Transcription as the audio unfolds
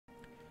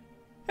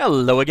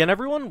Hello again,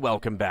 everyone.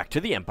 Welcome back to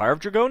the Empire of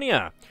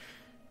Dragonia.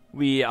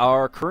 We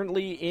are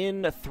currently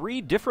in 3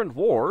 different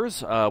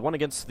wars, one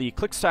against the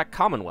Clickstack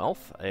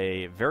Commonwealth,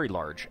 a very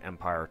large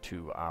empire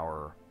to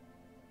our,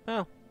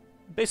 well,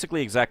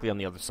 basically exactly on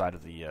the other side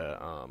of the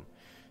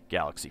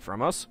galaxy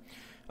from us.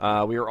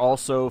 We are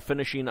also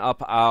finishing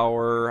up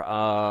our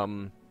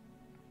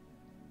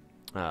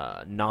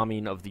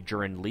nomming of the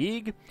Durin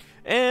League,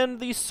 and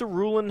the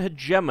Cerulean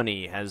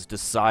Hegemony has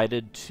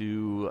decided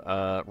to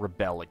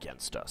rebel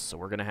against us, so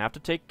we're going to have to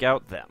take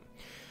out them.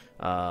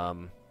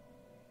 The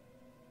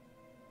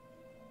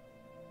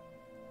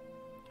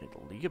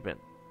League of Men.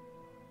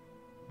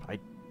 I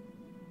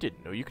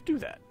didn't know you could do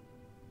that.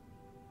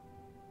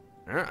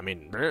 I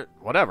mean,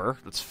 whatever.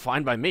 That's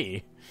fine by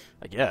me,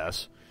 I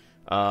guess.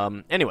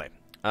 Anyway,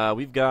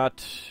 we've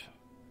got...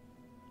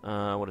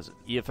 what is it?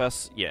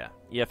 EFS? Yeah,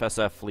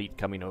 EFSF fleet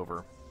coming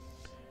over.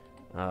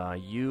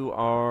 You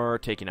are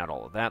taking out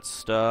all of that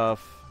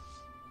stuff.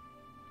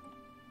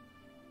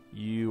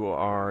 You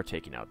are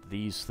taking out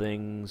these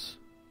things.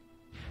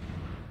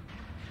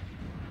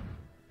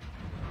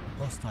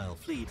 Hostile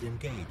fleet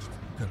engaged.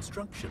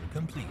 Construction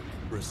complete.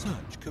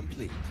 Research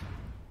complete.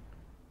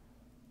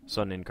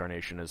 Sun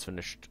Incarnation has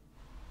finished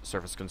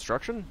surface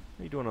construction.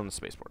 How are you doing on the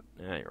spaceport?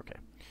 Yeah, you're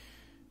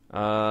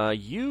okay.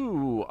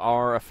 You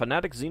are a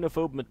fanatic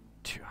xenophobe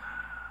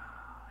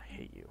I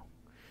hate you.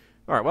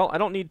 Alright, well, I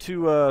don't need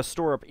to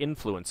store up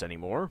influence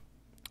anymore.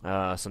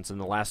 Since in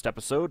the last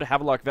episode,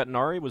 Havelock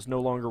Vetinari was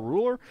no longer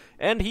ruler,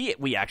 and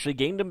we actually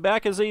gained him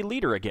back as a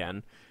leader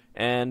again.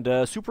 And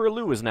Super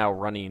Elu is now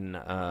running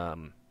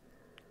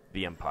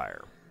the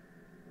Empire.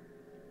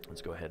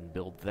 Let's go ahead and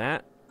build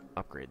that,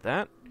 upgrade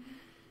that.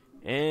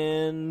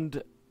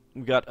 And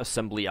we've got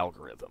assembly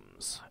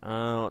algorithms.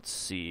 Let's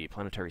see.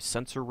 Planetary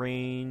sensor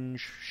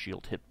range,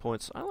 shield hit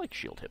points. I like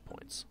shield hit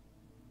points.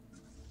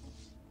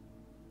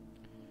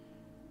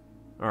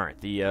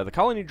 Alright, the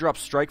colony dropped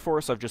strike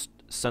force. I've just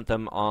sent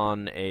them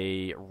on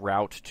a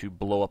route to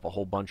blow up a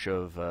whole bunch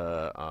of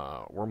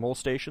wormhole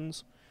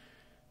stations.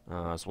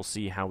 So we'll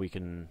see how we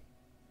can...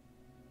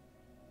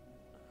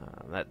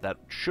 that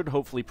should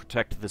hopefully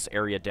protect this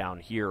area down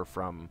here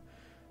from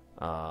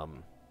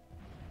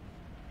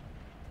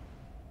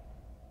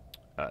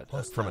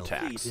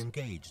attacks. Fleet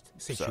engaged.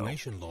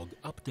 Situation log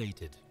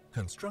updated.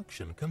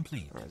 Construction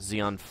complete. All right,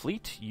 Xeon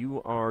Fleet,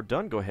 you are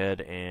done. Go ahead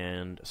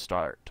and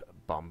start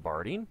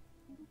bombarding.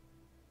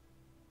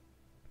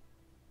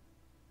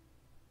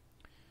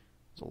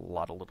 There's a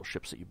lot of little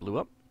ships that you blew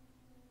up.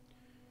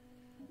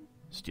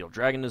 Steel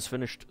Dragon has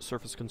finished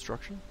surface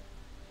construction.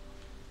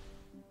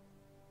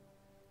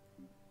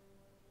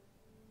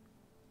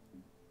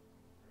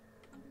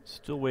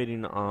 Still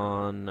waiting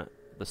on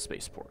the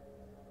spaceport.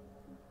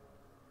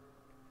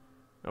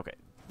 Okay,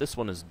 this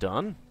one is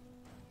done.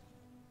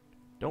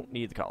 Don't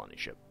need the colony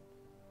ship.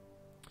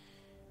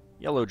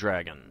 Yellow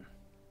Dragon.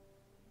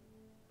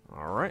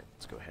 Alright,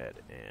 let's go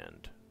ahead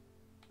and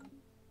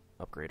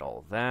upgrade all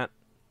of that.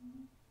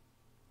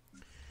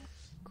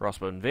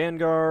 Crossbow and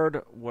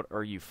Vanguard, what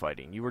are you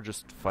fighting? You were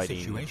just fighting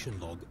Situation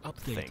log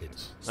updated.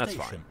 Things. That's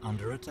Station fine.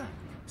 under attack.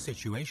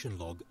 Situation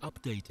log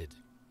updated.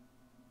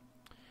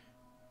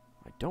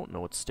 I don't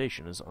know what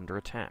station is under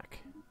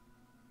attack.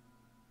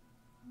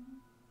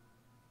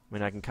 I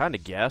mean, I can kind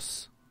of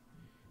guess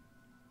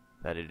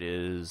that it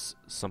is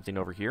something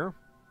over here.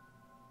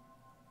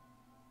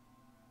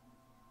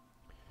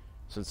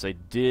 Since they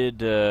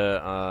did,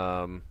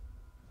 oh,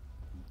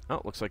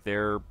 it looks like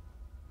they're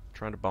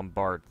trying to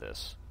bombard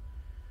this.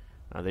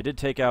 They did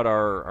take out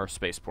our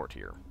spaceport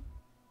here,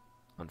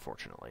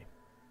 unfortunately.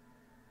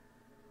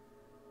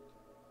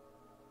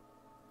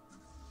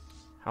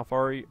 How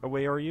far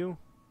away are you?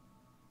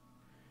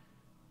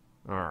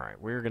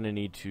 Alright, we're going to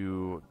need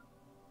to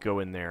go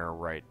in there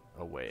right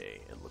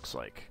away, it looks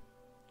like.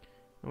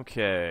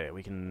 Okay,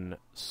 we can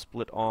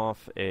split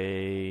off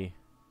a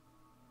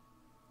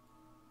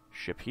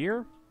ship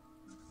here.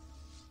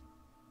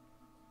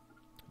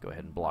 Go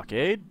ahead and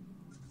blockade.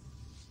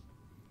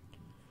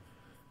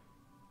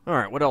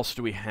 Alright, what else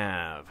do we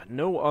have?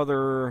 No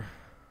other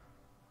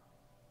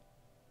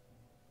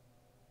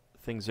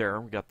things there.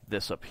 We got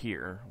this up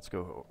here. Let's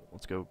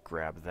go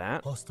grab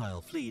that. Hostile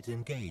fleet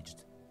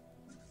engaged.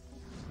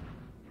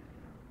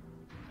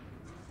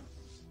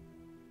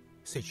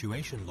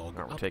 Situation log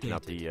We're updated. taking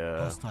out the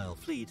Hostile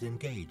fleet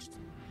engaged.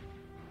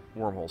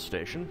 wormhole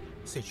station.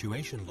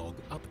 Situation log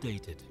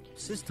updated.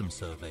 System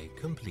survey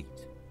complete.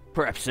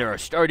 Perhaps there are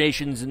star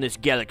nations in this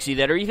galaxy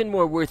that are even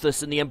more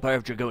worthless than the Empire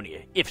of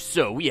Dragonia. If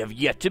so, we have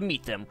yet to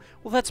meet them.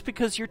 Well, that's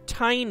because you're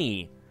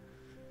tiny.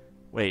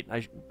 Wait,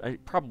 I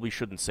probably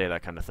shouldn't say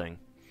that kind of thing.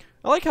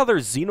 I like how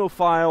there's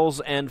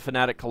xenophiles and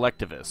fanatic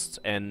collectivists,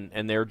 and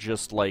they're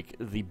just, like,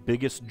 the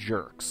biggest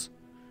jerks.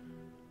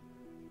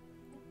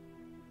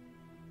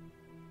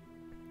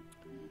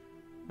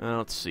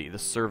 Let's see,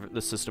 this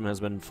system has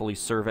been fully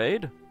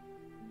surveyed.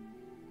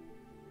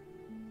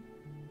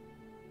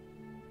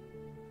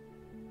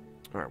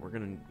 Alright, we're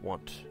going to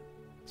want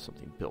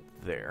something built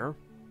there.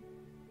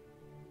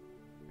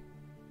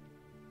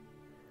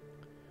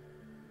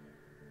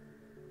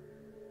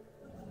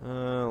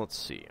 let's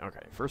see.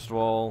 Okay, first of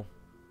all,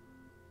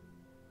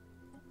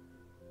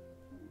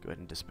 go ahead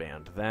and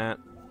disband that.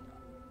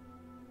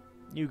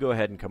 You go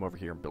ahead and come over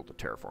here and build a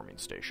terraforming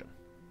station.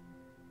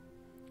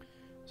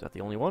 Is that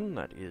the only one?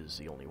 That is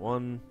the only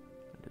one.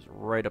 It is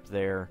right up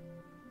there.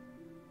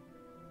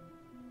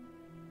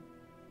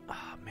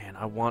 Ah, man,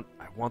 I want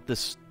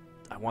this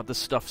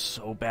stuff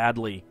so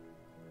badly.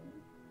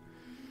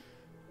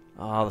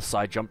 Ah, the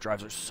side jump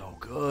drives are so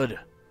good.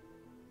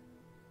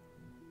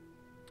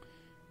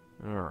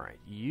 Alright,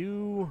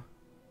 you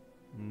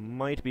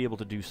might be able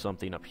to do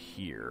something up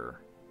here.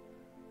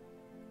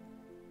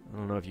 I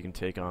don't know if you can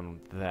take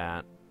on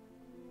that.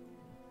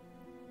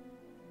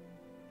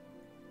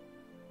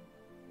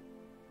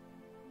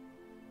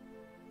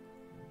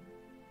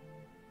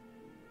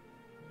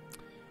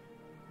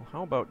 Well,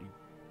 how about you?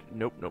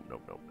 Nope, nope,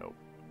 nope, nope, nope.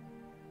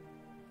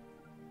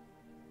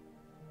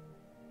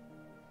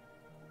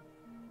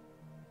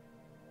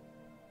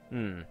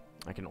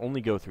 I can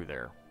only go through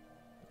there.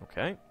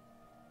 Okay.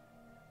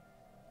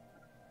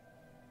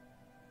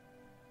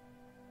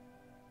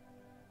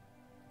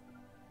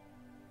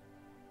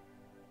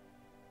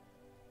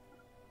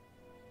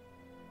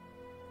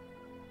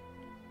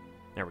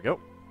 There we go.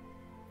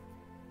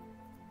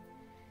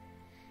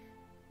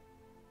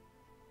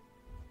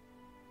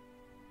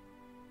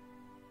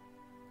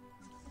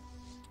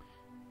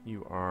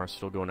 You are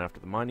still going after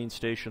the mining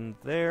station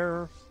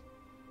there.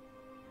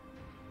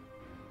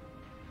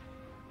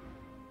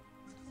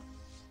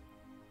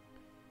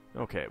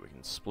 Okay, we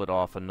can split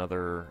off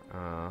another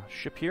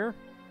ship here.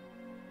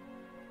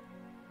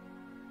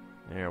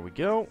 There we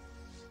go.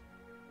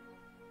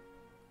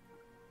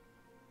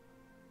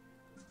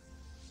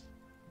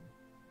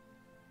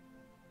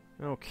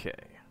 Okay.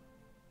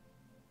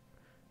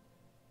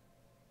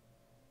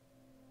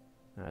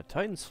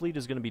 Titan's fleet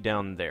is going to be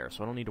down there,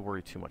 so I don't need to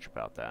worry too much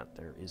about that.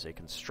 There is a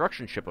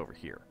construction ship over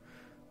here.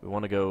 We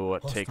want to go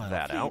take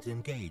that out.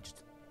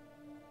 Engaged.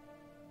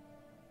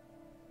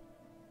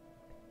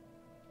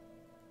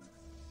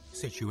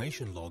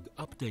 Situation log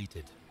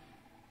updated.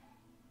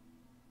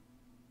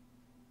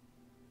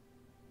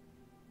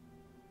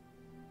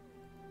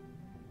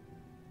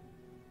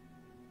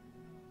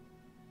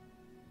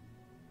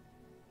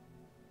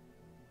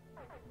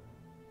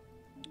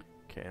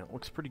 Okay, it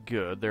looks pretty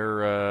good.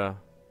 They're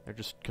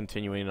just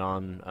continuing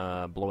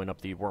on blowing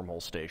up the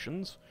wormhole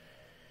stations.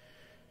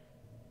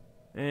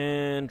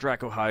 And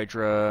Draco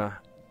Hydra.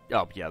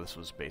 Oh, yeah, this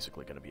was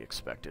basically going to be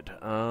expected.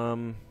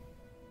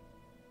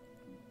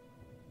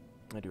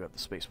 I do have the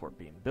spaceport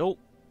being built.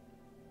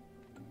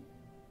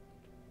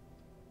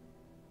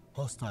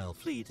 Hostile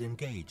fleet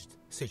engaged.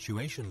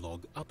 Situation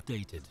log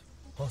updated.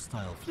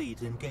 Hostile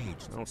fleet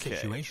engaged. Okay,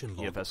 Situation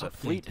log EFSF updated.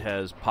 fleet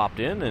has popped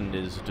in and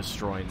is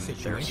destroying their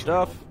Situation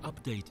stuff. log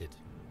updated.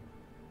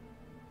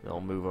 They'll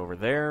move over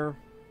there.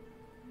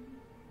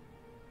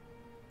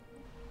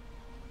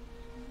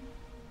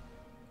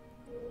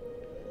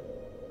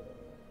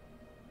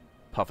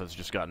 Puff has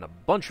just gotten a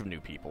bunch of new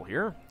people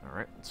here.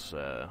 Alright, let's,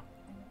 how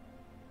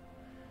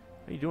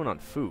are you doing on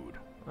food?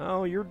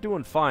 Oh, you're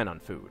doing fine on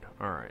food.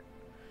 Alright.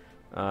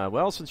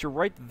 Well, since you're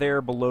right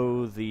there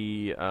below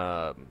the,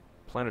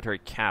 planetary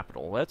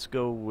capital, let's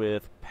go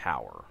with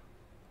power.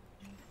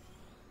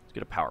 Let's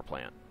get a power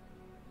plant.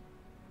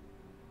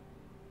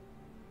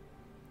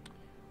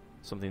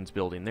 Something's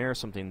building there,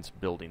 something's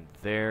building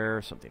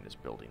there, something is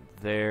building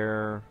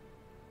there.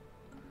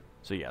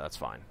 So yeah, that's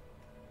fine.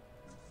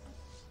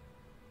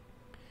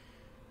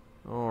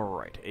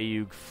 Alright,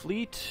 AUG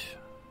fleet.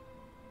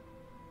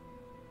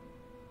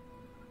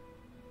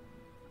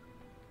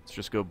 Let's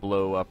just go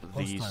blow up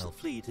these... Hostile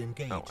fleet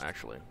engaged. Oh,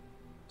 actually,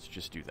 let's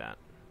just do that.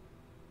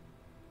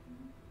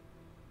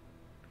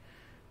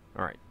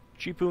 Alright,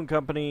 Chipu and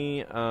Company,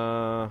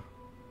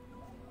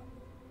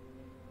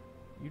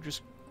 you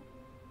just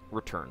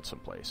return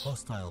someplace.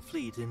 Hostile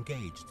fleet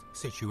engaged.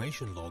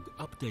 Situation log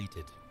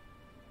updated.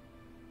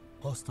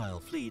 Hostile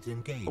fleet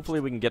engaged.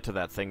 Hopefully we can get to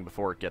that thing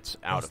before it gets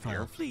out of here.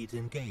 Hostile fleet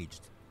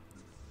engaged.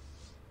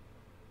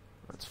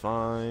 That's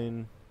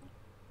fine.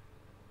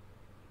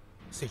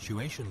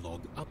 Situation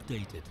log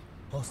updated.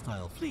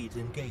 Hostile fleet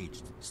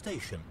engaged.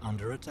 Station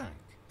under attack.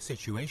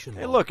 Situation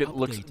Hey, log look, it updated.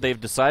 looks they've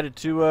decided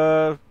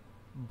to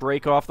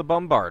break off the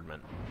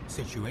bombardment.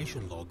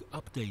 Situation log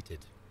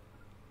updated.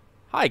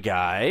 Hi,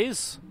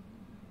 guys.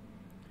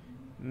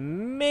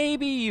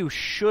 Maybe you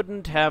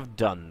shouldn't have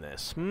done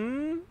this.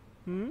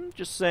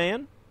 Just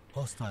saying.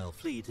 Hostile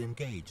fleet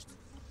engaged.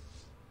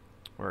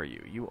 Where are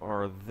you? You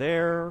are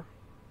there.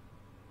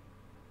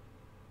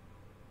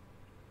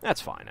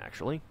 That's fine,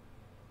 actually.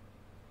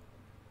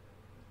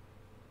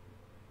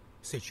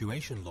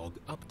 Situation log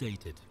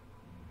updated.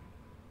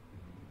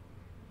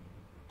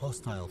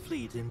 Hostile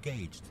fleet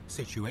engaged.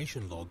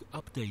 Situation log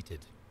updated.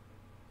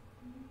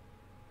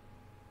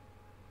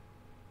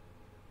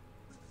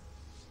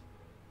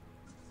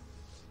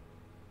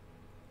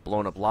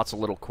 Blown up lots of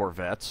little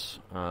corvettes.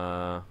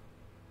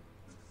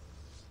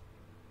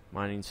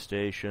 Mining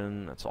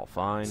station, that's all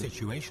fine.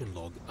 Situation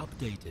log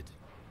updated.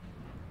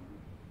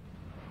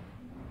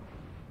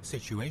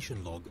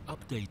 Situation log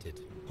updated.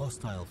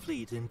 Hostile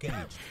fleet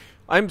engaged.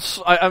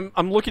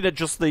 I'm looking at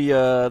just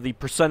the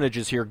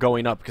percentages here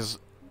going up because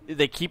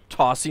they keep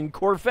tossing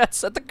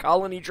corvettes at the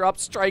colony drop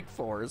strike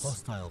force.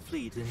 Hostile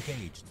fleet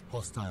engaged.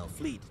 Hostile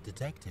fleet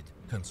detected.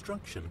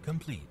 Construction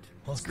complete.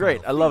 Hostile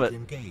great, I love it.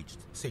 Engaged.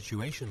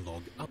 Situation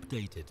log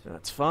updated.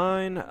 That's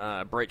fine.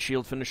 Bright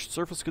Shield finished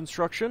surface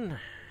construction.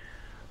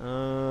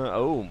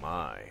 Oh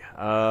my.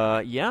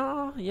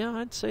 Yeah,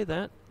 I'd say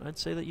that. I'd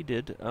say that you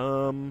did.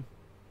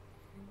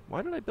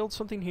 Why did I build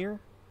something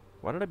here?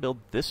 Why did I build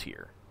this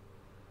here?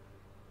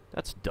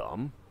 That's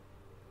dumb.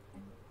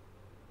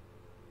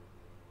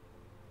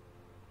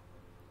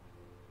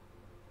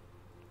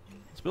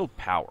 Let's build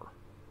power.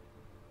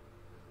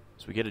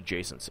 So we get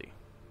adjacency.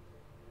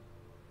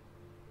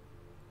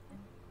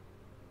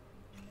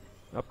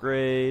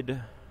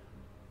 Upgrade.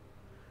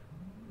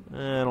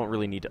 I don't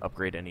really need to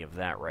upgrade any of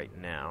that right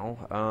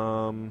now.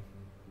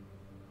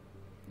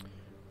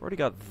 Already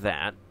got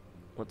that.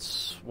 Let's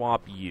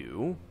swap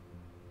you.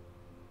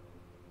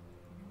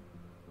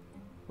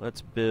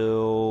 Let's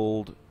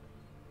build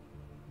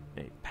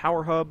a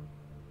power hub.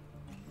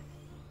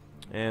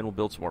 And we'll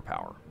build some more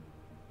power.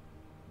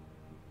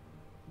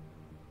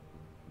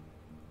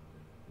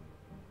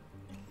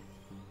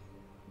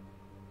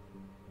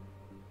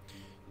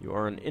 You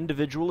are an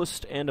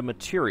individualist and a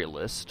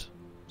materialist,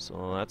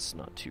 so that's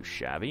not too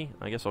shabby.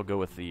 I guess I'll go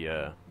with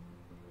the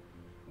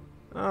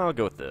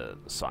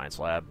science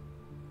lab.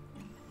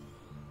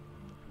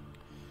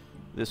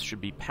 This should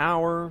be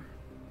power.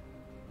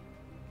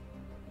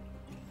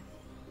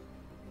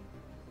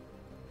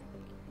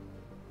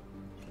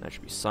 That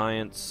should be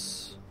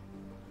science.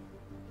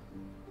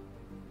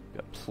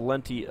 Got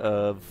plenty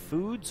of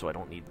food, so I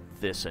don't need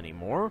this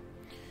anymore.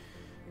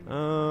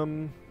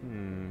 You're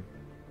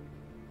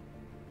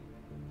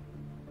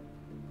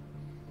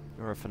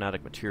a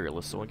fanatic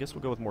materialist, so I guess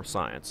we'll go with more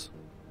science.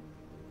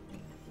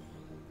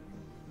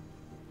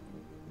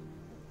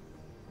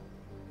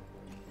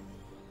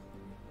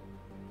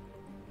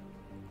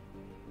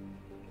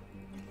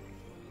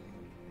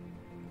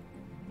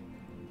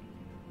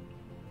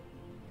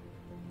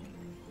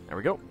 There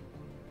we go.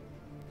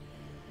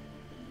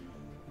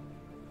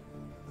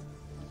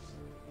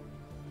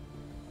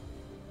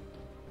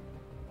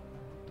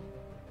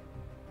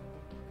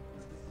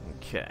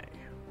 Okay.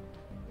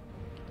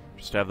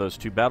 Just have those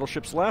 2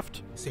 battleships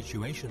left.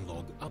 Situation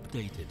log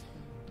updated.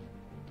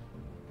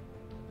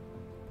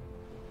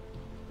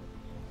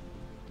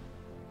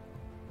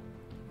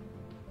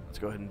 Let's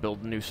go ahead and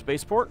build a new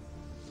spaceport.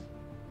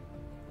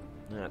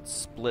 Let's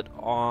split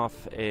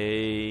off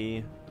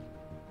a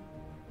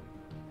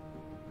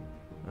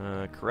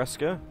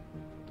Kreska.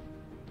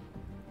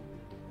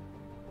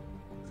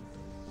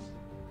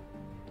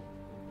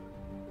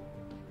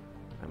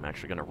 I'm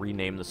actually going to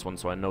rename this one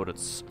so I know what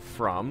it's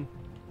from.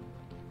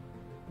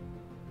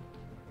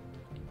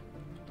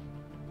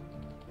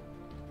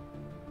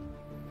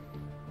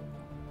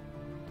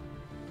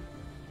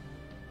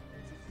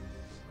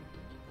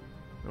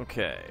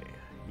 Okay,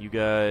 you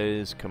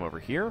guys come over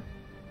here.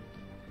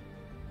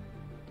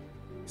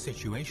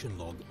 Situation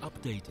log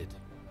updated.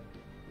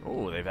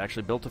 Oh, they've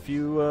actually built a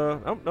few,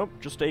 oh, nope,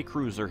 just a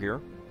cruiser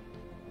here.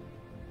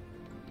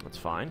 That's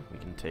fine, we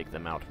can take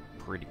them out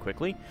pretty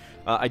quickly.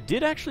 I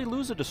did actually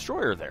lose a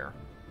destroyer there.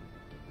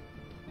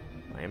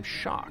 I am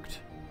shocked.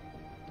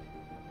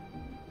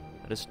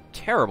 That is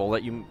terrible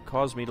that you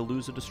caused me to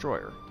lose a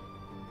destroyer.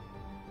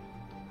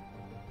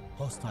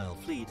 Hostile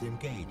fleet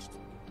engaged.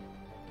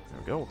 There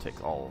we go, we'll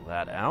take all of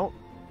that out.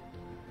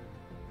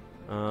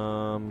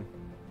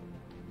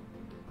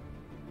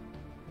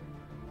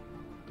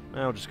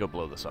 I'll just go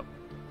blow this up,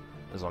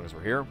 as long as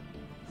we're here.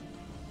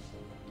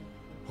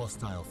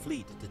 Hostile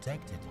fleet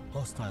detected.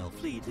 Hostile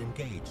fleet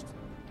engaged.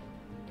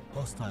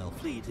 Hostile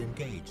fleet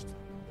engaged.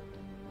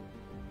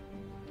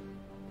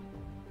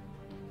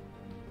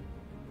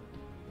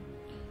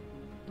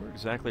 Where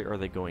exactly are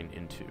they going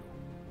into?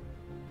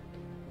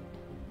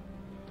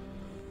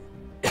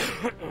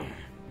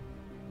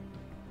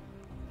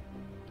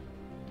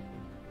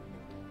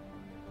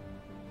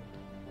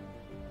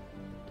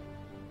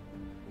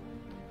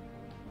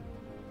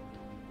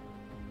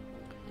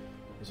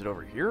 Is it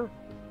over here?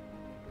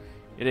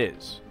 It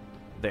is.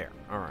 There.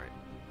 Alright.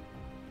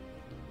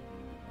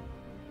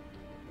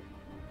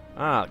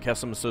 Ah,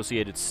 Kesem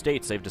Associated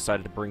States they've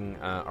decided to bring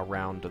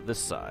around to this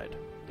side.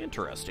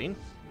 Interesting.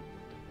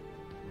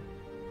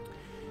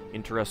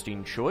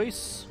 Interesting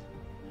choice.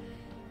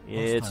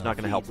 It's not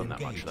going to help them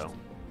that much, though.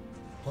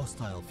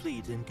 Hostile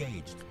fleet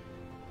engaged.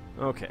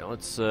 Okay,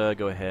 let's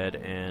go ahead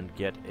and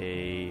get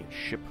a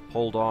ship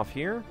pulled off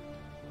here.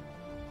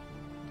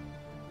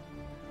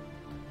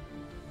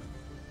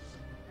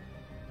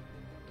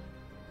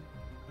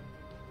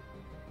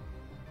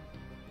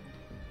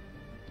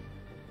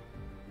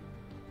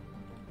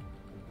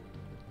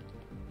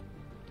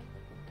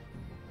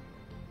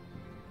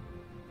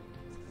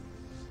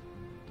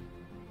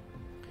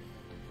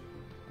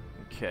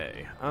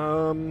 Okay,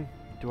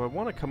 do I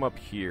want to come up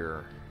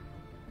here?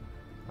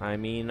 I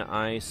mean,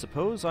 I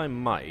suppose I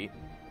might.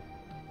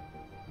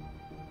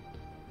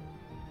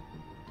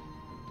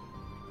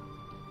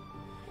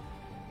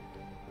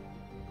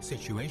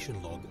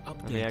 Situation log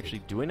updated. Are they actually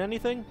doing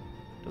anything?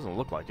 Doesn't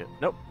look like it.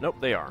 Nope, nope,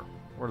 they are.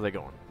 Where are they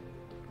going?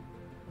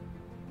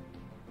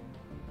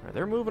 Alright,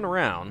 they're moving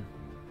around.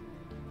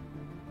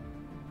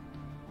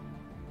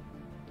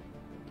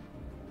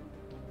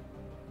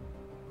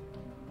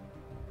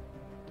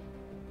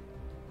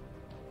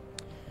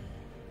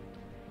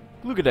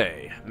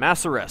 Glugade.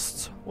 Mass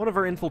arrests. One of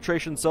our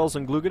infiltration cells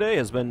in Glugade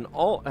has been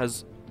all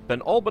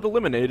but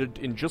eliminated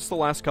in just the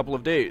last couple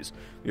of days.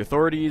 The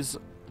authorities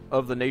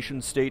of the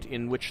nation-state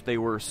in which they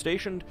were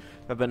stationed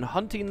have been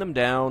hunting them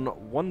down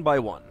one by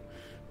one.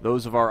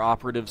 Those of our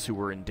operatives who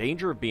were in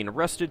danger of being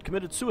arrested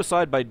committed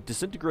suicide by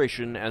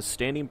disintegration as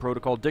standing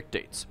protocol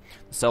dictates.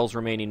 The cell's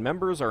remaining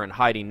members are in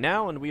hiding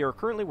now, and we are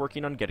currently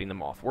working on getting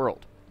them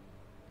off-world.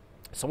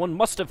 Someone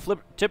must have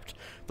tipped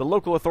the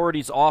local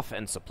authorities off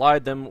and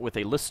supplied them with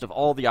a list of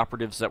all the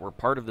operatives that were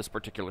part of this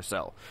particular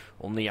cell.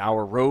 Only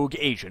our rogue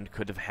agent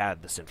could have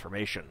had this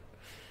information.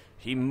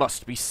 He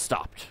must be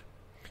stopped.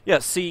 Yeah,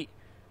 see...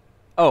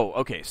 Oh,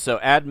 okay, so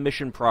add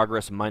mission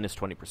progress minus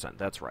 20%.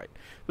 That's right.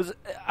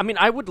 I mean,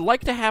 I would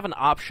like to have an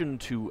option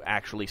to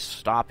actually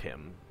stop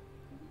him,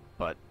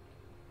 but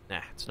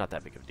it's not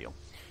that big of a deal.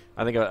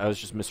 I think I was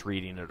just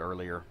misreading it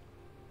earlier.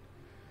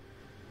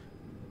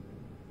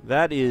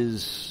 That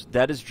is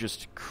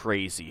just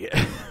crazy.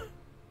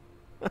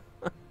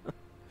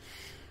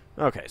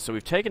 Okay, so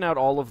we've taken out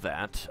all of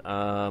that.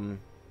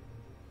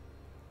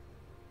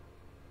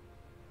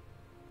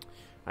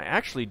 I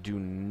actually do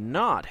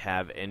not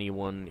have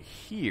anyone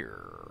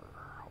here.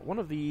 One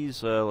of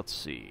these, let's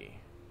see.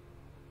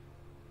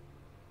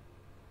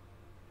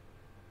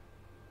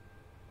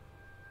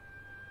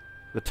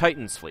 The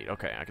Titans fleet.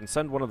 Okay, I can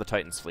send one of the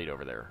Titans fleet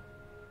over there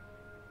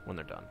when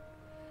they're done.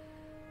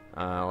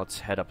 Let's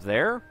head up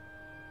there.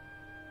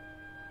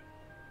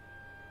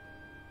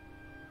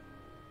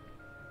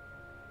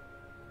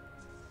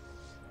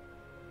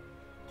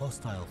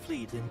 Hostile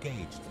fleet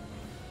engaged.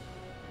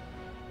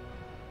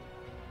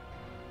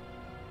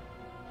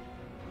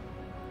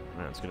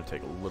 It's going to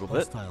take a little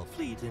bit. Hostile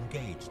fleet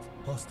engaged.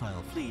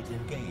 Hostile fleet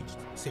engaged.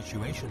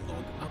 Situation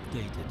log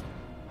updated.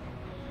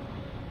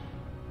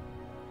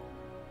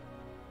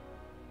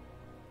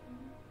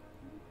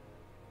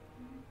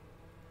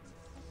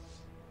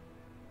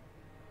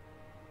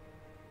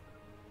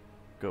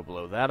 Go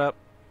blow that up.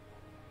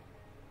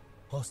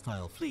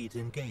 Hostile fleet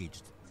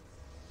engaged.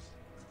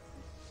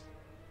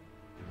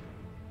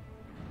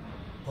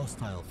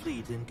 Hostile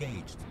fleet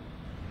engaged.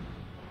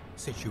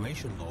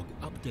 Situation log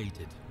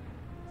updated.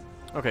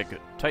 Okay, good.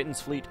 Titan's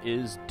fleet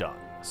is done.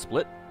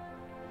 Split.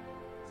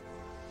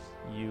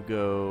 You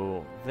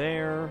go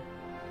there.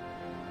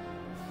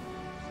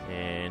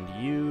 And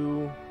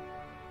you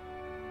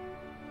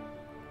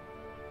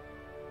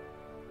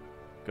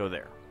go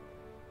there.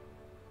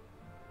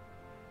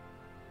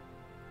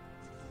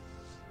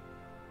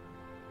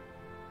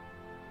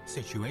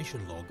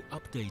 Situation log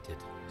updated.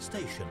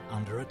 Station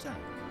under attack.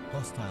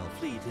 Hostile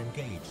fleet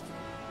engaged.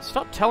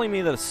 Stop telling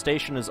me that a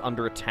station is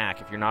under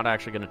attack if you're not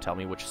actually going to tell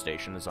me which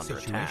station is under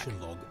attack.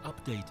 Situation log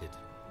updated.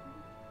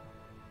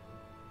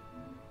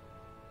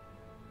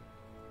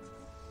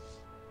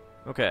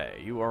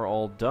 Okay, you are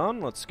all done.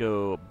 Let's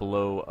go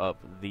blow up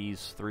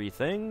these three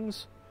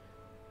things.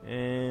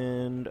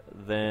 And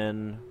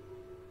then...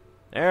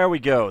 There we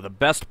go. The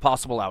best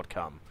possible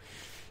outcome.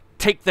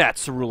 Take that,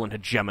 Cerulean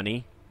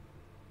Hegemony.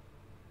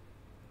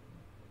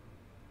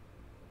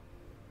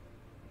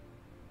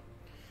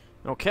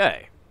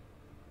 Okay.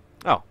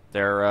 Oh,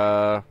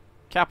 their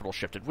capital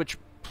shifted, which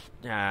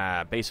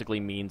basically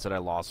means that I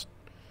lost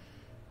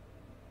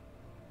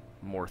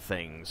more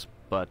things.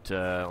 But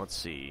let's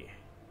see.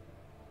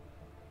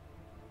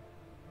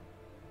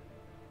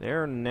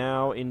 They're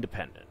now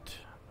independent.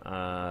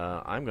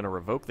 I'm going to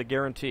revoke the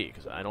guarantee,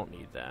 because I don't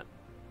need that.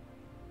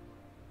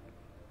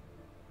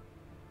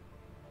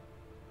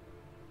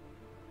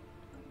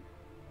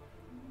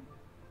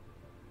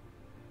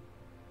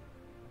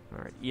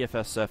 Alright,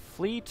 EFSF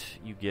fleet,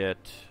 you get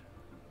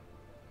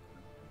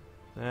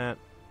that,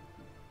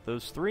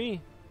 those three.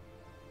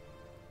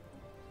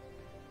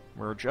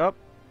 Merge up.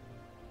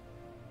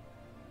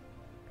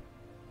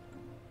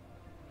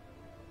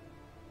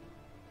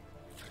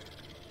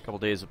 A couple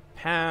days have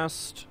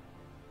passed.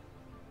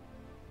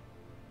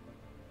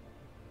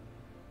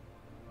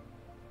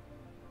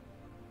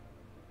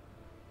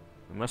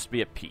 We must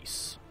be at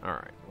peace.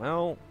 Alright,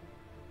 well,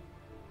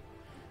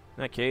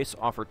 in that case,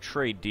 offer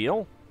trade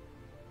deal.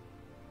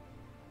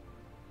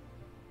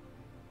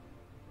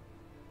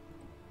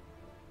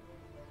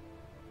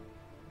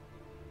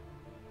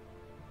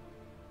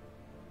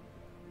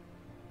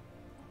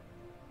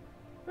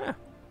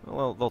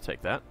 Well, they'll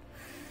take that.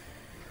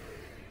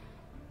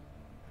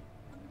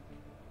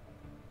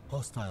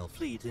 Hostile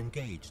fleet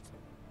engaged.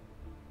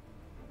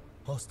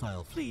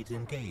 Hostile fleet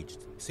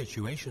engaged.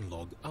 Situation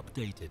log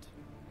updated.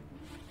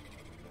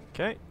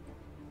 Okay.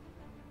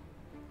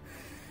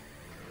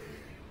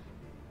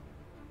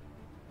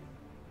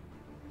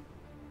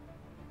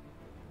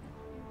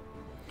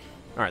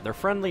 Alright, they're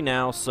friendly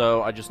now,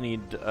 so I just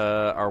need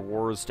our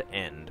wars to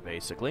end,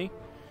 basically.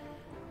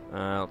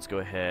 Let's go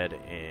ahead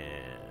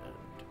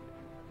and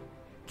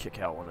kick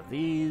out one of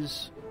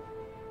these.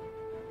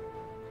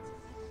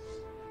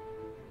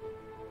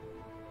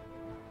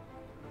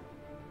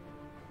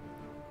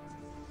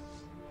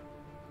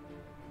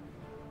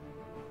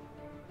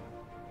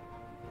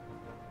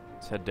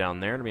 Let's head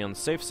down there to be on the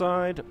safe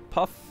side.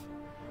 Puff.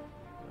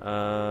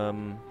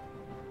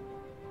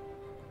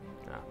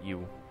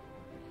 You.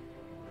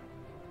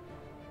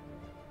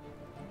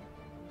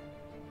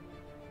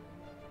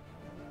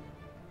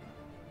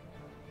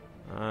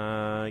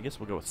 I guess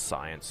we'll go with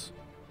science.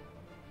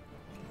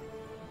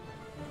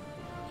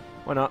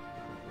 Why not?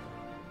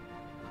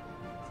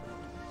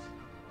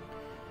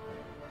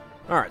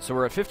 Alright, so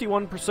we're at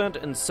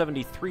 51% and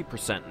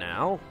 73%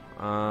 now.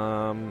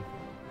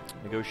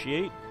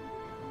 Negotiate.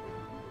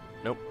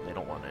 Nope, they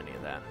don't want any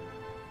of that.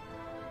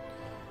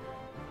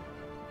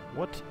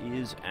 What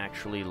is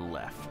actually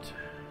left?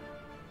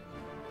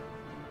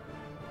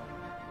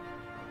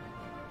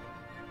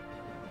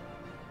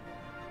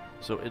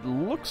 So it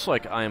looks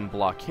like I'm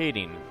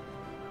blockading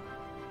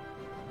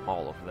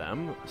all of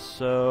them,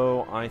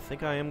 so I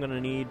think I am going to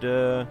need...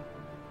 I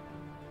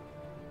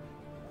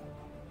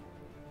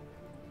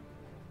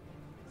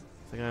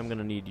think I'm going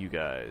to need you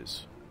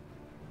guys.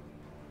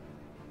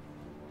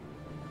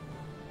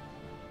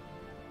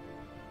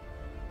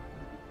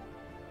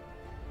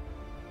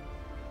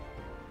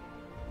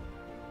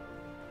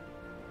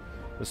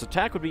 This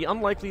attack would be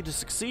unlikely to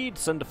succeed.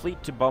 Send a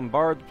fleet to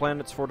bombard the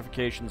planet's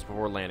fortifications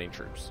before landing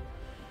troops.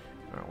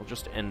 Alright, we'll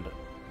just enter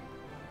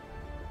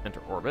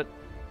orbit.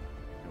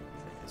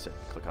 Like I said,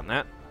 click on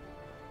that.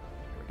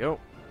 There we go.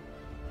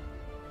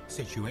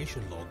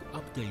 Situation log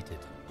updated.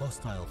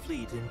 Hostile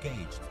fleet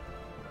engaged.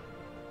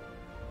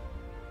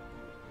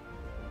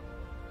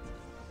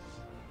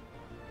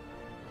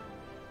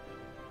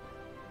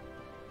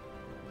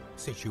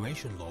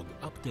 Situation log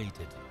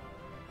updated.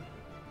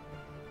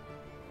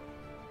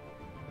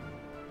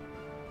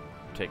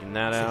 Taking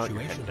that out, you're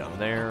heading down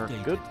there.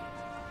 Updated. Good.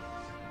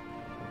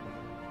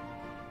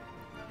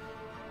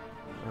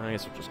 I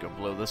guess we'll just go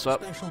blow this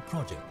up. Special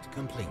project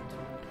complete.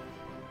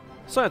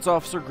 Science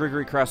Officer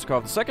Grigory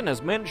Krasikov II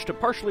has managed to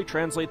partially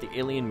translate the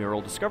alien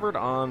mural discovered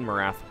on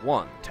Marath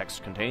 1.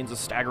 Text contains a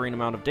staggering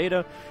amount of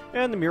data,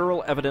 and the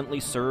mural evidently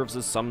serves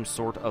as some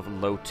sort of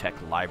low-tech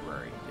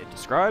library. It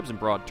describes, in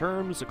broad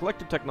terms, a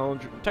collected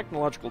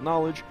technological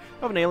knowledge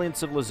of an alien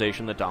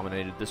civilization that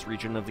dominated this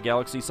region of the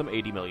galaxy some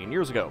 80 million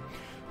years ago.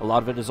 A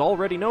lot of it is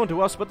already known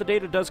to us, but the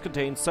data does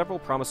contain several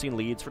promising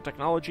leads for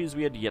technologies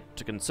we had yet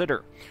to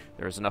consider.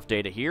 There is enough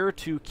data here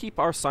to keep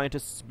our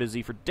scientists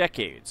busy for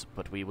decades,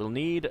 but we will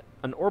need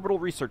an orbital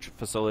research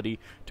facility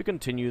to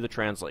continue the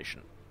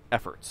translation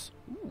efforts.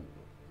 Ooh.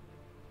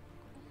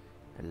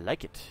 I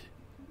like it.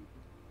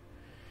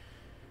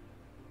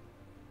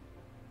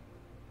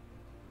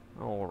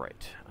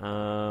 Alright.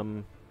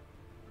 Well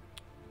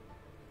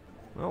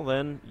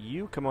then,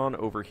 you come on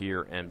over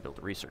here and build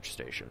a research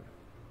station.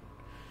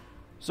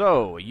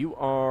 So, you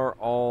are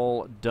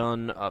all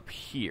done up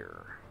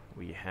here.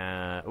 We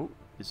have... Oh,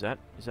 is that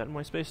in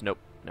my space? Nope,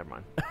 never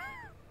mind.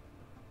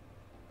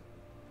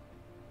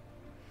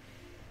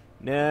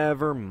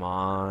 Never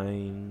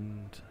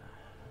mind.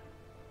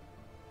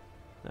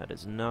 That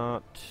is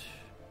not...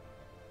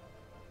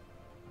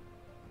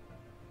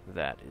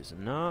 That is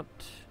not...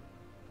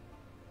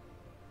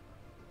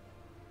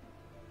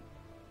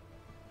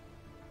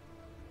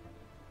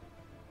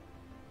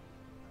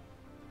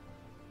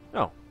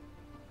 Oh.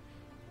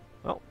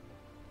 Well,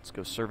 let's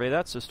go survey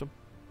that system.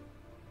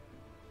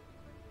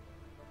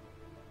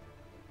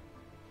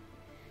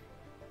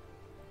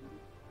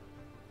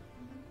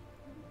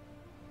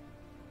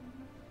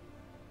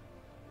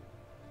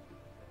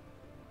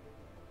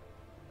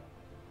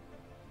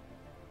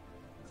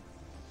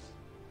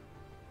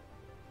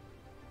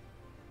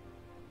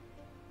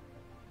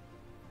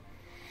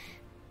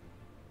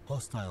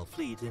 Hostile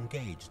fleet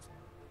engaged.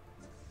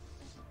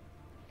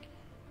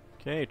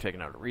 Okay,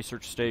 taking out a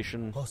research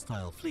station.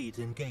 Hostile fleet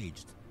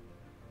engaged.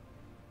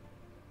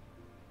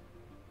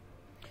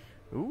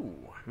 Ooh,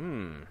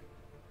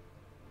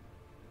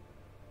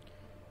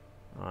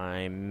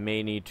 I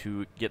may need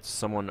to get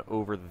someone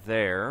over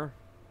there.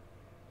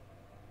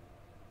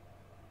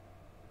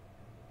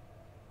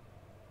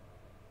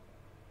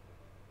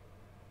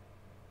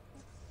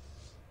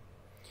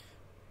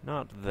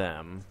 Not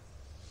them.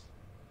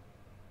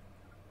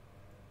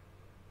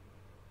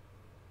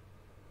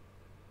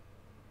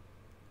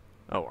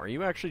 Oh, are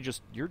you actually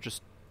just... You're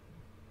just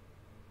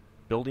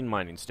building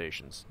mining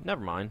stations.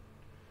 Never mind.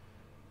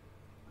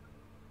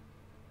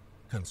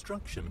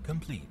 Construction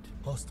complete.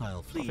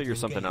 Hostile fleet I'll figure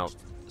something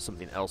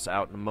else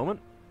out in a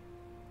moment.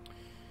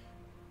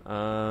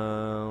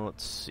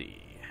 Let's see.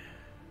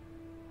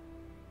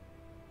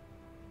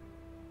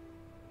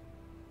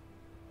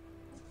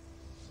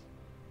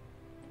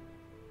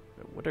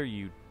 What are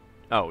you...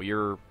 Oh,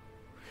 you're...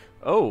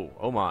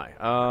 Oh my.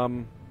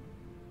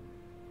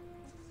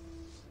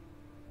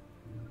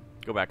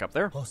 Go back up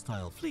there.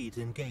 Hostile fleet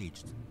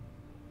engaged.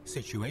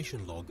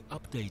 Situation log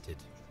updated.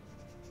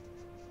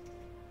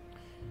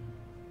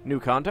 New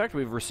contact.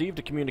 We've received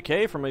a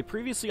communique from a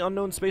previously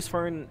unknown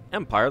spacefaring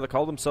empire that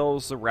called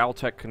themselves the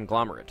Raltech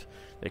Conglomerate.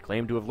 They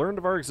claim to have learned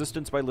of our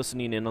existence by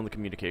listening in on the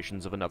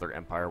communications of another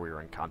empire we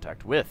were in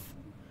contact with.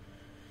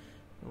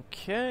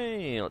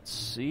 Okay, let's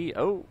see.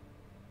 Oh,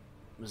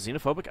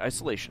 xenophobic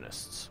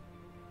isolationists.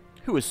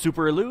 Who is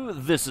Super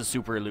Elu? This is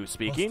Super Elu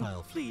speaking.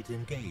 Hostile fleet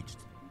engaged.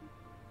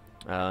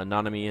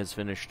 Nanami has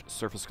finished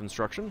surface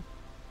construction.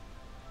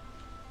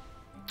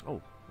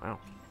 Oh, wow.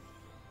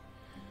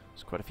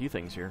 There's quite a few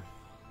things here.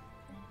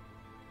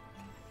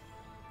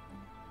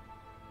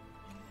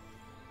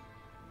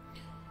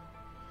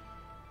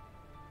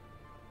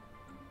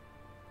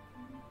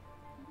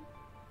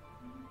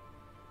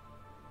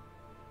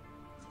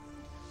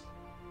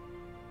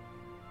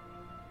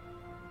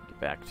 Get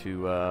back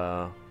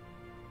to,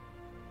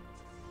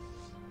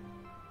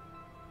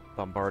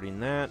 bombarding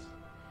that.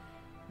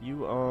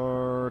 You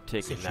are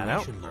taking that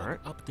out. Situation log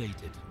Alright.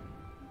 updated.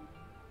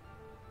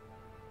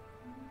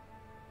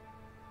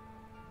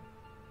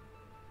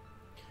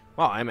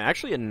 Wow, I'm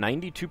actually at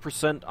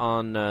 92%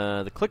 on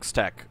the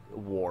Clickstack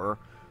war.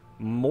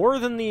 More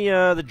than the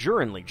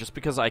Jurin League, just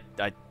because I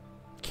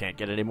can't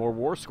get any more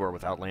war score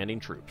without landing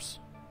troops.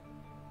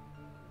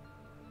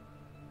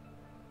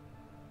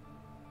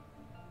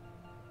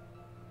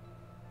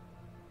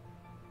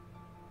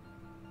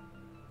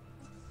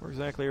 Where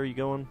exactly are you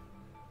going?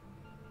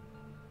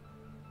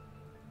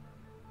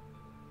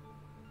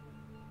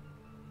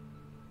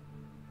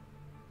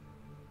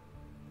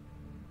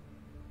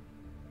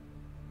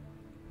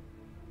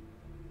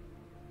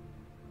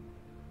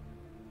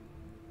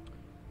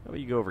 How about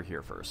you go over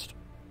here first?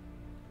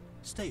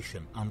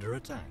 Station under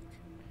attack.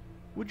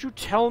 Would you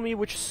tell me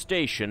which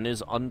station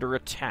is under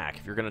attack,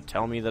 if you're going to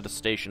tell me that a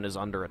station is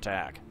under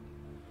attack?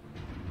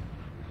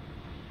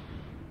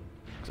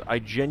 'Cause I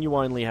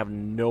genuinely have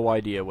no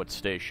idea what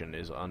station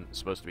is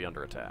supposed to be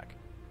under attack.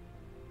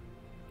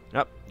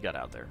 Yep, got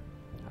out there.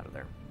 Out of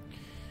there.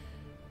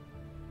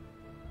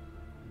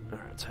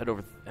 Alright, let's head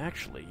over...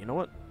 Actually, you know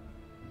what?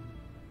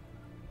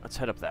 Let's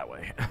head up that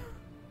way.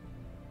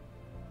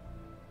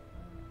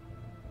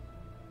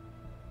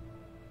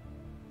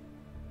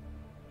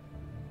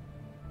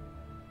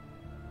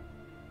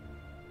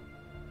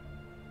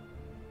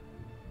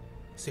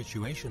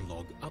 Situation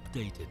log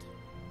updated.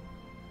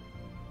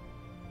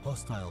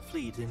 Hostile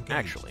fleet engaged.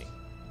 Actually,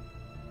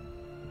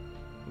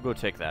 we'll go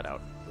take that out.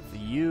 With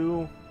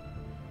you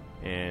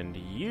and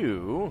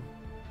you.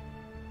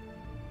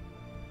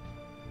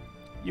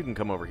 You can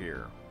come over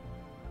here.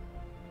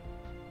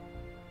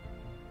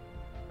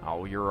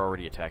 Oh, you're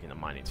already attacking the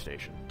mining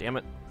station. Damn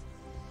it.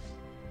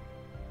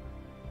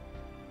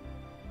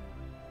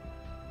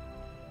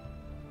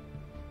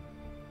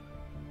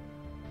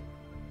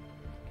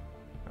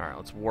 Alright,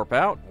 let's warp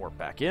out, warp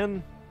back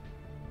in.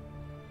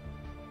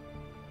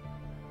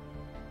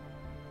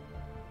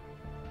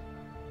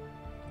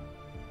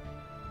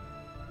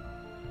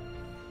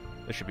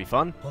 This should be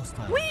fun.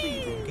 Hostile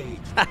fleet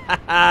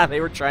engaged. They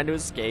were trying to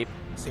escape.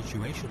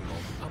 Situation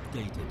log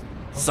updated.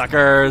 Hostile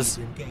Suckers!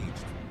 fleet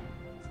engaged.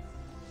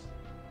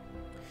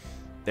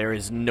 There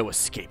is no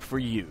escape for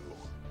you.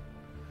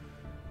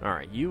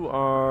 Alright, you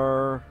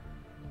are...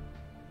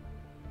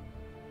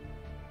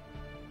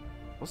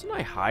 Wasn't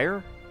I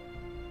higher?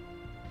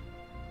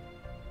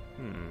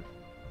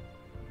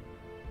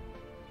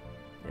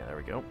 Yeah, there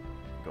we go.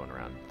 Going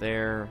around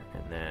there,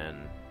 and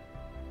then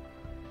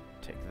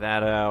take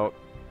that out.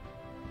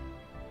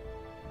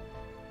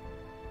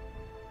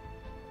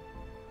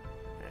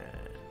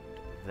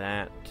 And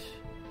that.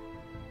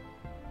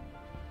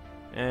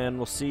 And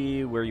we'll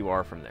see where you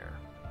are from there.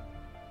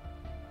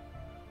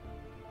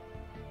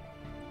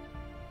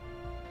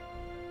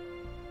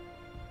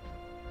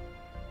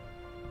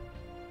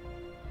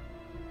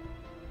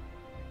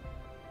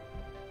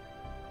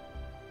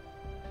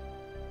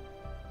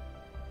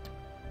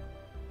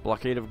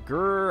 Blockade of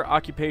Gur,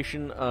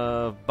 occupation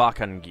of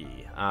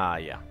Bakangi. Ah,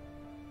 yeah.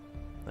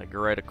 The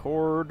Gurite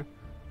Accord,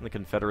 and the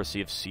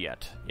Confederacy of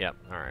Siet. Yep,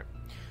 alright.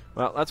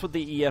 Well, that's what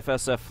the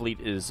EFSF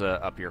fleet is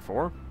up here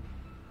for.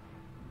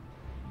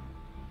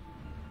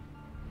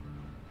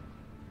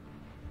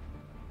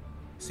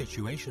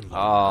 Situation Oh,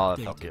 log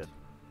that felt updated. good.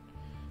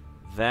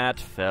 That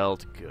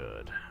felt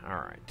good.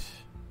 Alright.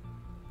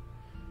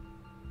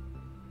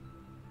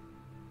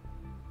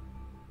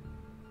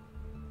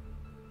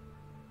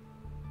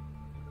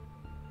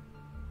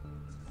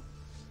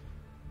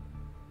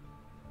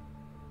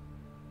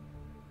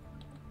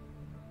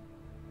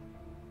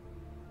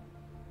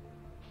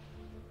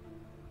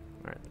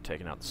 Alright,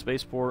 taking out the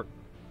spaceport.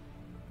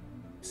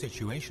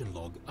 Situation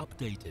log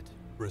updated.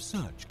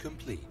 Research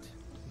complete.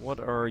 What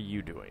are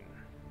you doing?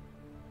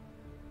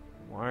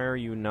 Why are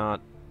you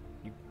not...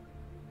 You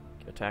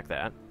attack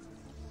that.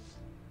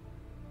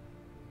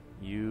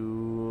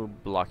 You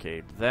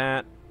blockade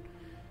that.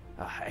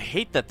 I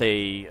hate that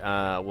they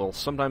will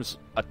sometimes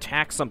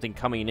attack something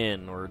coming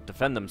in or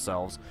defend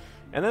themselves,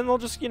 and then they'll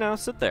just, you know,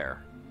 sit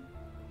there.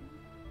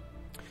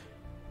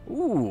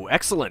 Ooh,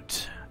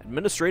 excellent.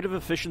 Administrative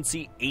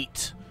efficiency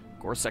 8.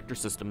 Core sector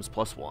systems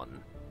 +1.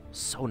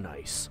 So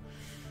nice.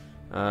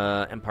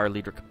 Empire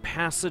leader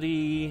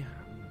capacity,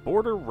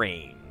 border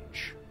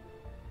range.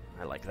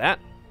 I like that.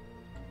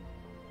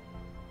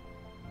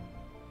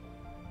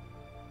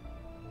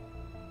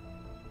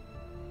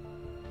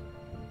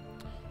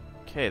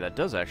 Okay, that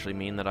does actually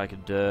mean that I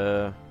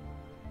could,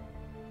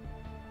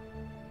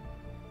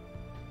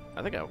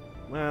 I think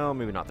well,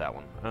 maybe not that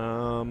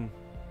one.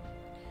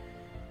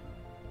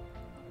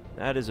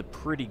 That is a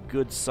pretty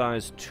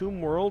good-sized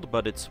tomb world,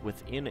 but it's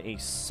within a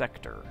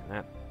sector.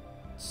 That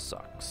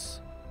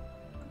sucks.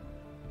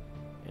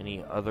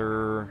 Any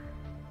other...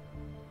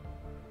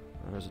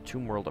 There's a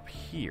tomb world up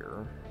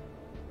here.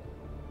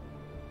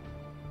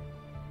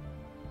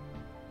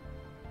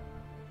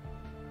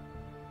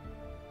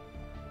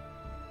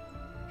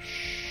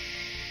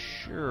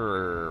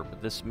 Sure,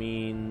 but this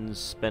means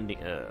spending...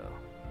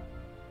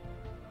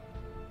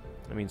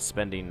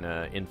 spending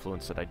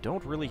influence that I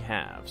don't really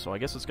have, so I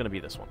guess it's going to be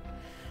this one.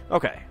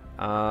 Okay.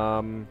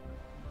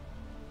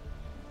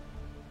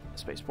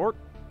 Spaceport.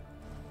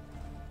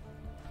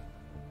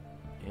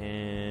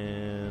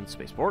 And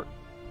spaceport.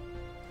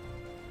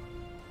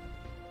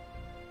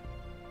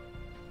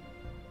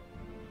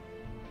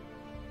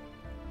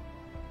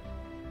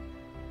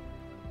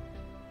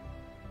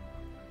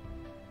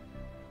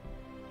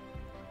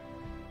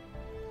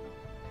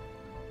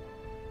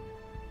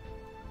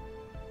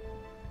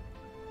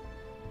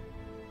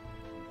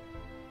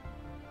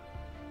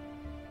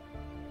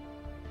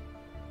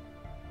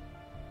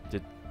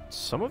 Did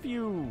some of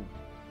you...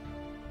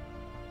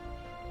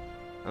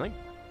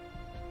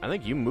 I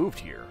think you moved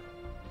here.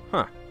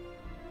 Huh.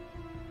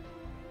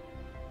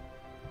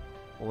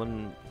 Well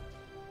then...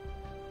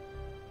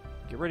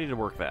 Get ready to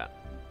work that.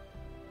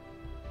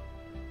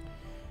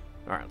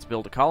 Alright, let's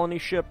build a colony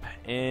ship,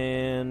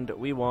 and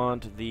we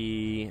want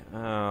the...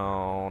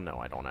 Oh, no,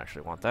 I don't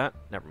actually want that.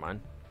 Never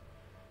mind.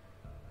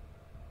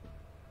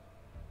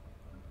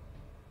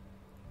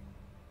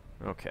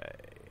 Okay.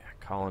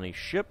 Colony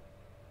ship.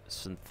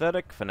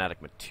 Synthetic,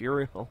 fanatic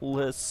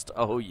materialist.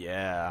 Oh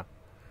yeah.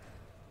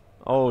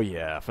 Oh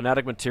yeah.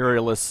 Fanatic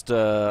materialist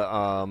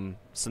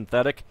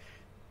synthetic.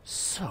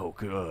 So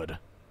good.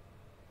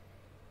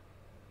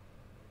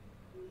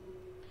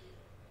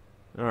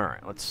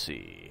 Alright, let's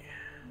see.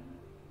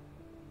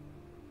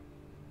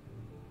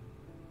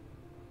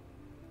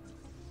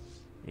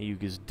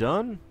 Ayuga's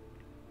done.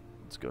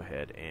 Let's go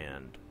ahead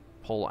and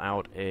pull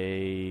out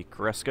a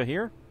Kreska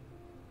here.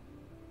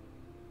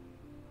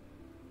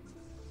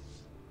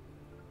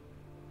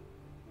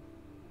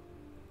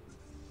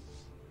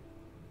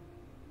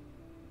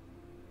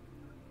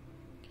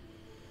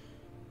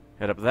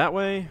 Head up that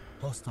way.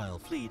 Hostile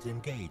fleet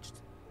engaged.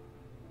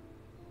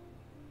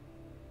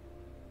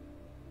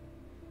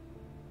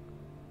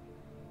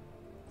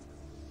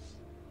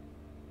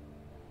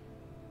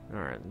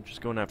 Alright, I'm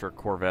just going after a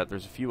Corvette.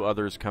 There's a few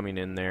others coming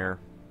in there.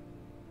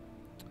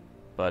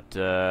 But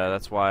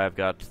that's why I've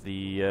got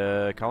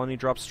the Colony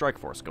Drop Strike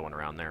Force going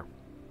around there.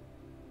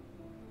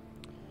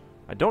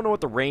 I don't know what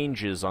the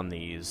range is on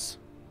these,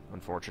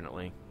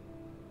 unfortunately.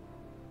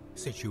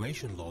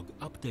 Situation log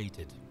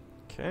updated.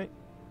 Okay.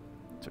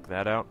 Took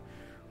that out.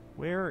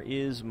 Where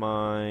is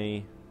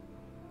my...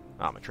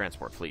 Ah, my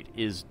transport fleet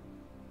is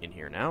in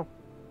here now.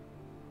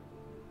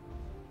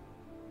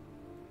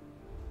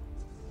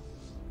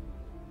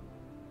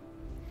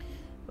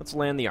 Let's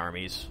land the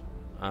armies.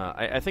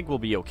 I think we'll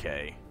be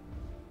okay.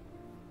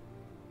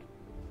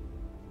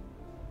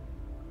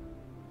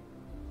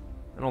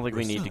 I don't think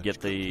we need to get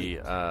the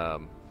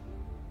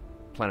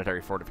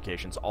planetary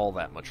fortifications all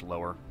that much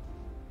lower.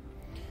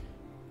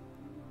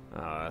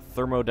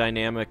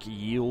 Thermodynamic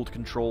yield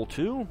control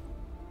 2.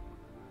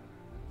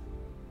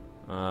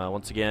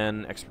 Once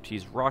again,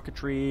 expertise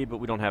rocketry, but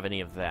we don't have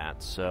any of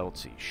that. So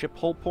let's see. Ship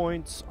hull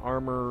points,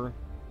 armor.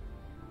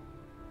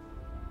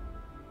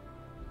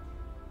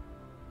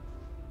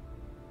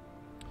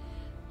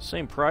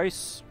 Same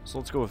price, so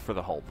let's go for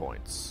the hull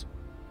points.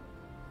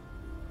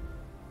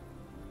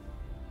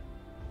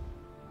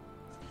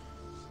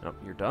 Oh,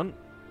 you're done.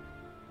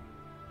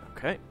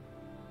 Okay.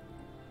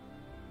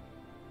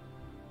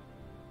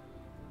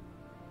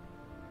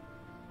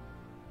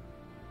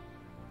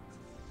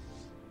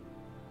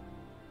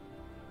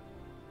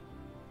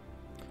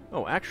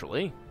 Oh,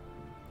 actually,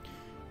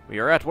 we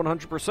are at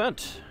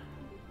 100%.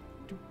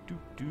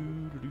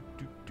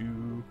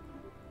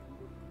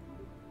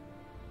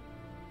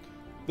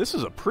 This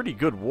is a pretty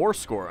good war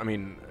score. I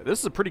mean, this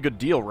is a pretty good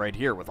deal right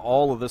here with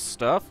all of this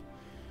stuff.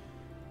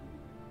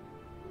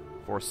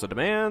 Force the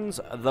demands,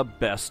 the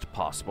best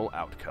possible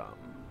outcome.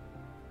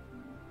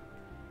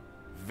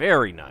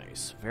 Very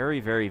nice. Very,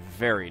 very,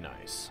 very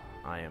nice.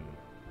 I am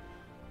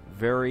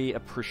very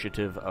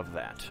appreciative of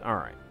that.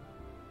 Alright.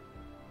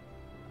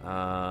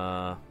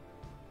 I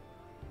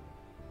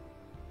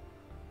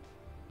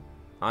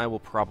will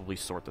probably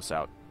sort this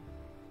out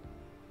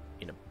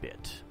in a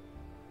bit.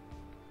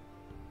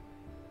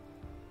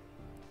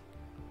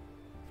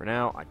 For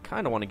now, I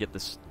kind of want to get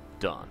this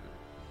done.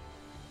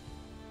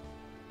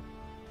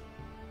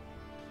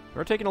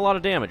 We're taking a lot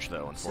of damage,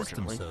 though,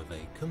 unfortunately. System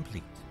survey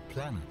complete.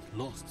 Planet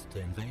lost to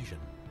invasion.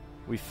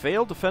 We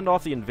failed to fend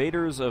off the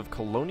invaders of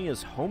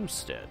Colonia's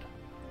homestead.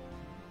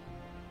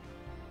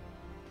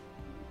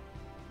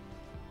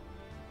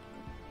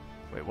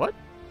 Wait, what?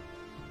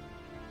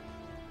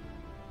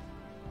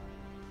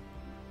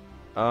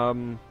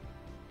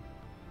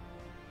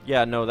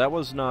 Yeah, no, that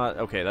was not...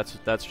 Okay,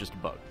 that's just a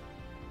bug.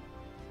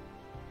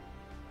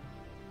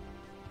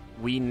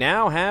 We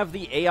now have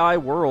the AI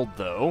world,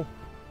 though.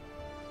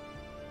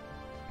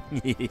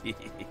 You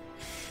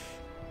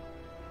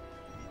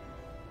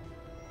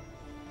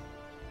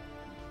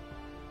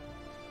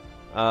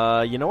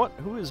know what?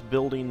 Who is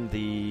building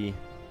the...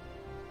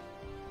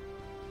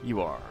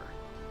 You are.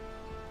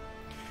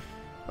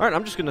 Alright,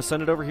 I'm just going to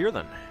send it over here,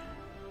 then.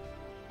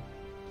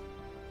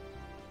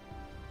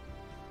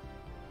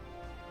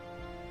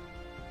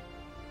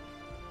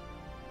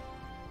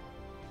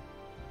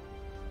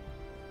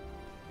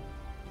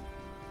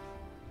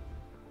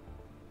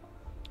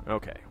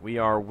 Okay, we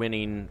are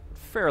winning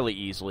fairly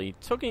easily.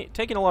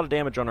 Taking a lot of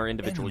damage on our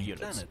individual Enemy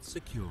units. planet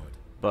secured.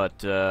 But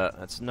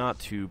that's not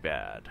too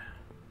bad.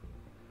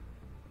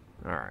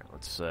 Alright,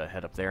 let's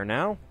head up there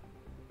now.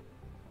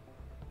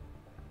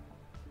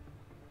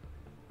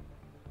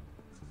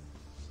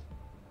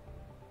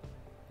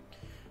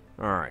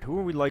 Alright, who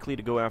are we likely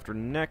to go after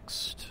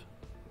next?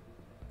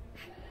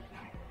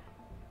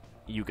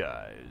 You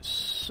guys.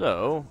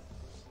 So,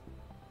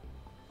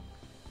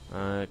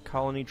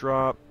 colony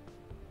drop.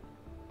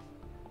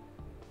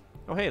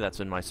 Oh, hey, that's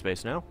in my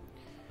space now.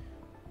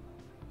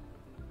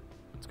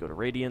 Let's go to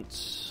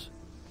Radiance.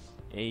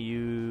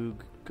 AUG,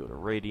 go to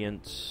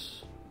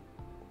Radiance.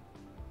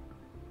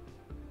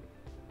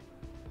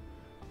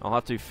 I'll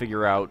have to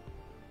figure out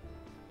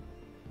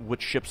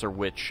which ships are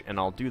which, and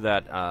I'll do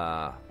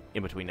that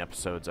in between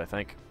episodes, I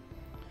think.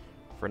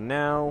 For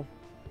now,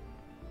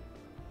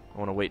 I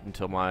want to wait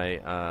until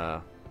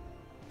my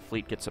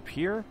fleet gets up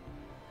here.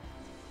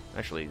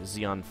 Actually,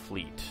 Xeon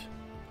fleet.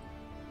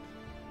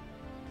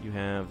 You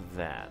have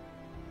that.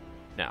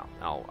 Now,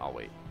 I'll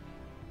wait.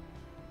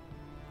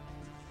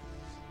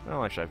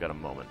 Well, actually, I've got a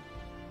moment.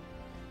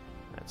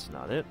 That's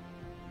not it.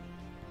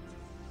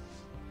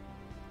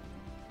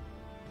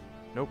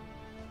 Nope.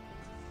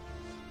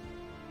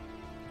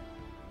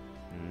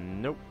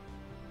 Nope.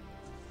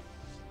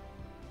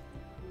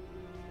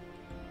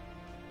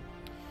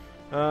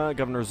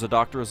 Governor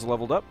Zadoctor is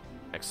leveled up.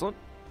 Excellent.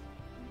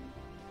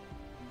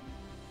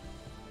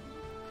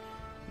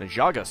 The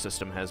Jaga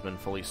system has been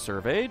fully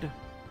surveyed.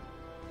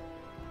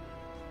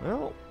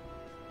 Well,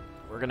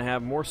 we're going to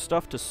have more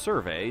stuff to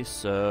survey,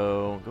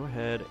 so go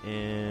ahead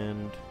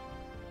and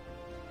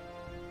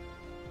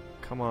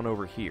come on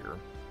over here.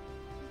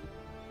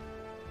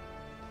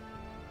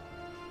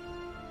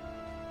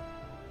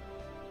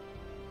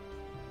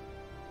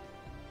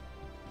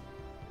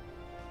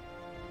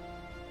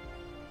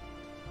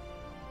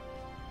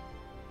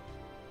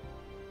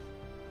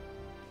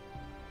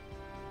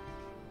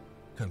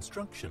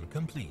 Construction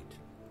complete.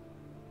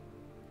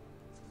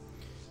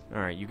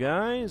 Alright, you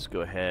guys,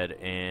 go ahead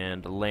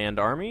and land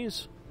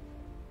armies.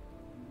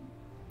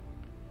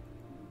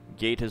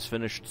 Gate has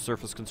finished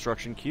surface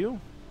construction queue.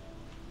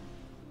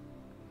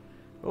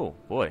 Oh,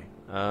 boy.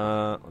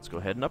 Let's go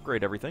ahead and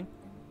upgrade everything.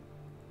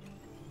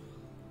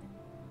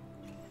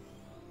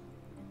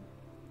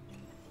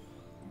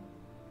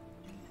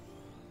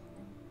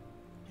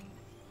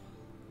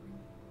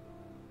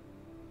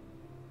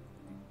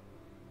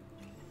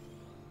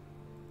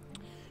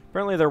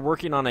 Apparently they're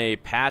working on a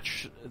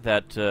patch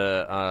that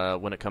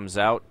when it comes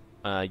out,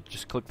 you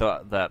just click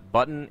that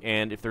button,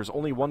 and if there's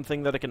only one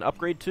thing that it can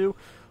upgrade to,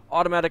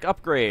 automatic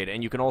upgrade.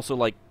 And you can also,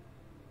 like,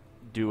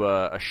 do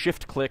a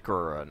shift click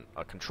or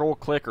a control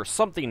click or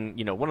something,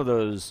 you know, one of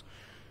those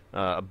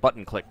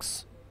button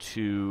clicks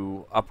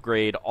to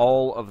upgrade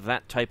all of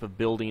that type of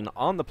building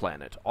on the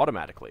planet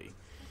automatically.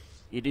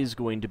 It is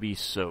going to be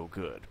so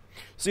good.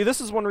 See,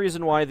 this is one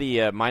reason why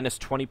the minus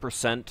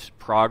 20%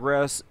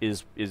 progress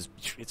is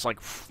it's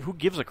like, who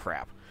gives a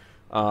crap?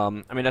 I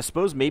mean, I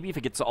suppose maybe if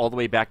it gets all the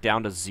way back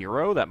down to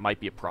 0, that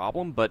might be a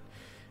problem, but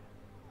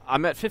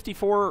I'm at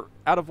 54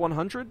 out of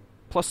 100,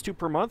 plus 2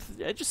 per month.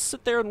 I just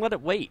sit there and let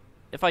it wait.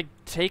 If I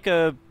take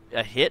a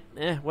hit,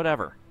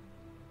 whatever.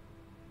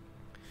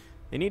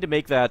 They need to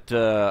make that,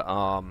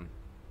 that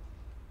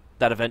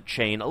event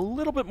chain a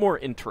little bit more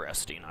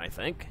interesting, I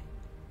think.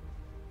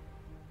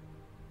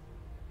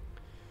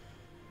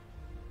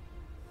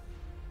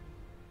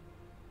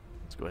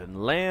 Go ahead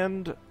and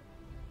land.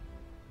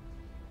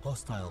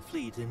 Hostile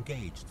fleet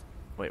engaged.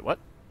 Wait, what?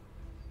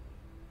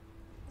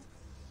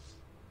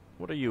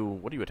 What are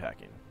you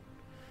attacking?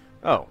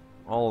 Oh,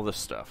 all of this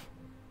stuff.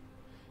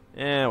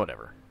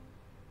 Whatever.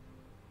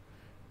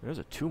 There's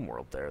a tomb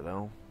world there,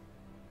 though.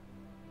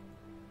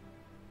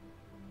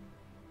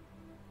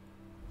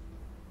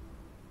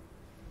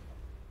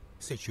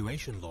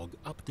 Situation log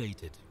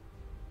updated.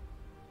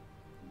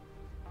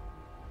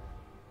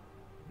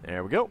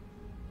 There we go.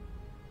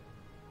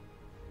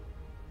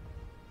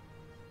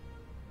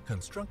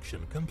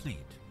 Construction complete.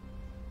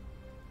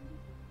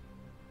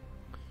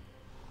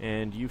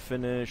 And you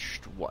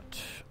finished what?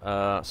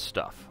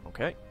 Stuff.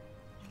 Okay.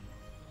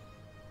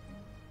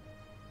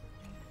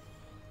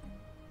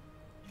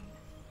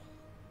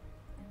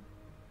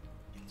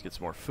 Let's get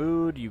some more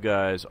food. You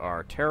guys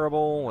are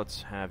terrible.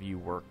 Let's have you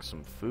work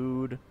some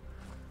food.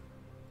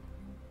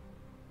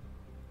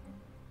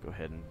 Go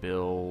ahead and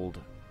build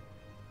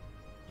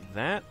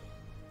that.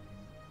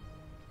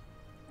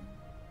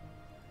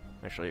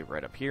 Actually,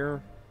 right up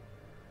here.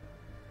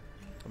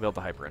 I'll build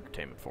the hyper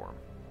entertainment for him.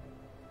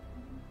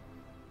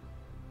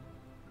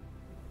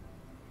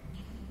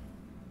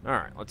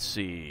 Alright, let's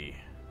see.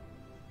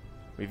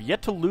 We've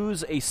yet to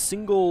lose a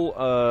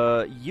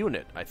single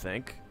unit, I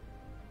think.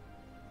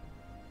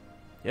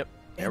 Yep,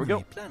 there we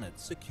go. Planet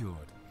secured.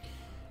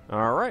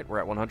 Alright, we're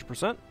at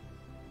 100%.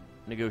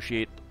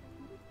 Negotiate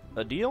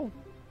a deal.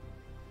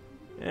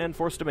 And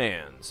force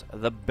demands.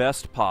 The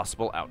best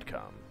possible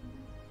outcome.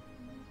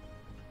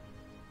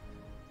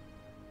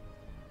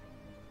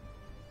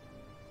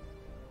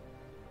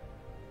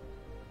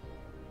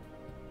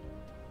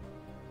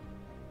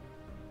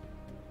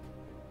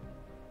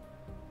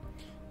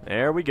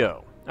 There we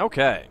go.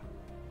 Okay.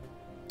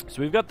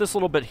 So we've got this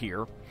little bit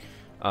here.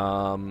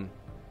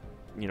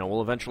 You know,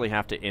 we'll eventually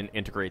have to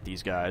integrate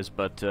these guys,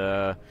 but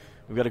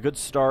we've got a good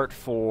start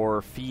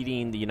for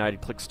feeding the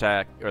United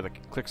Clickstack, or the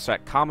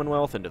Clickstack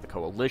Commonwealth into the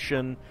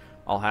Coalition.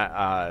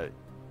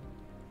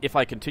 If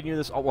I continue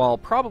this, I'll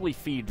probably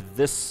feed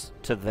this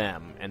to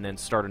them, and then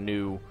start a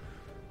new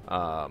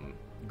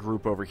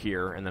group over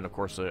here, and then, of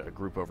course, a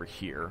group over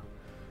here.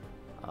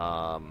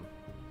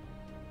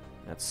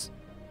 That's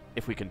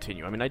if we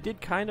continue. I mean, I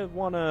did kind of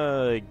want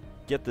to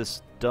get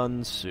this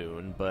done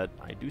soon, but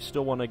I do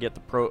still want to get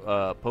the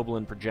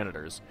Poblin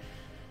progenitors.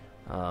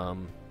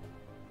 And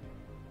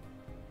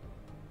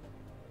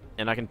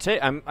I can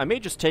I may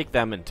just take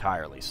them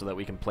entirely so that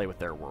we can play with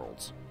their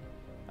worlds.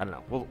 I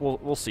don't know.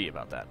 We'll see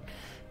about that.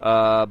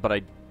 But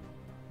I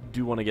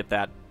do want to get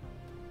that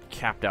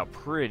capped out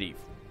pretty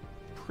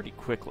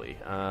quickly.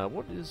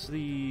 What is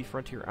the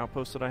frontier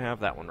outpost that I have?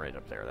 That one right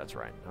up there. That's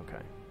right.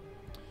 Okay.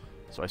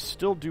 So I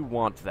still do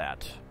want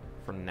that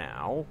for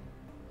now.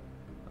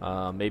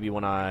 Maybe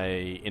when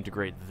I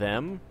integrate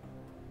them,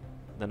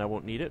 then I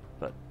won't need it,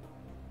 but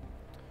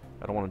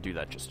I don't want to do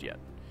that just yet.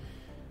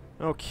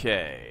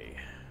 Okay.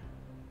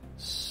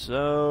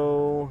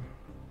 So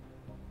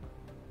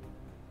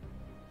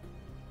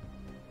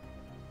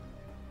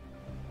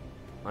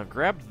I've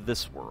grabbed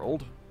this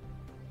world.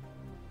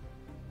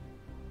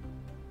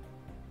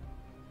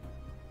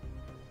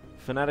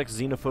 Fanatics,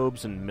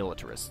 xenophobes, and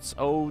militarists.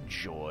 Oh,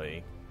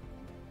 joy.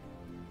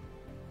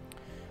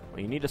 Well,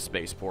 you need a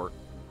spaceport,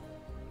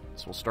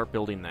 so we'll start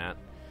building that.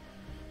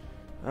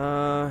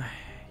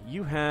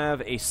 You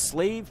have a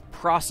slave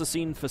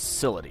processing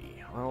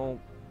facility.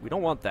 Well, we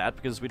don't want that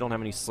because we don't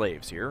have any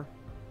slaves here.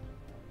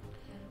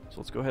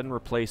 So let's go ahead and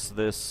replace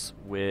this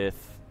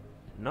with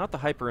not the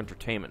hyper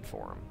entertainment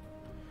forum,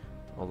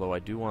 although I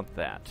do want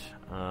that.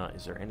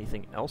 Is there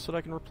anything else that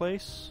I can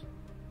replace?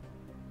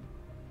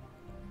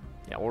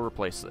 Yeah, we'll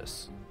replace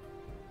this.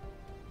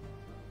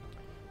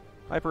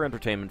 Hyper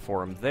entertainment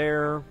forum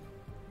there.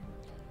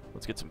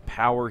 Let's get some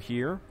power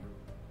here.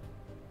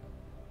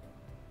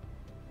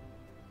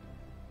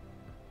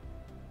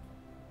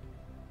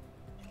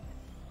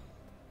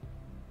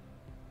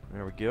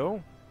 There we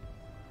go.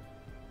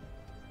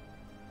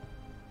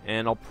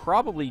 And I'll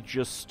probably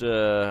just,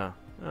 oh,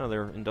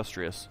 they're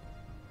industrious.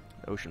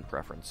 Ocean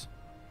preference.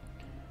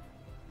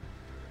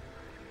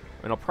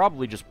 And I'll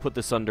probably just put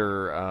this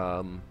under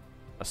a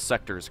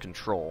sector's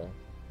control.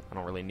 I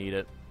don't really need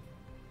it.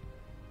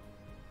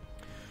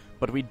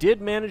 But we did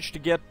manage to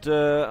get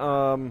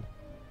a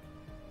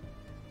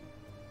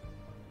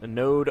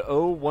node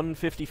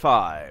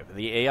 0155,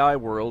 the AI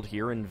world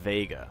here in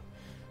Vega.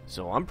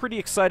 So I'm pretty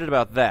excited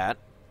about that.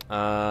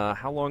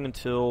 How long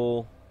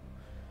until...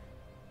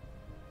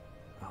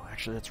 Oh,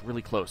 actually, that's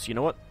really close. You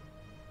know what?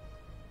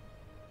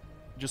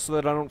 Just so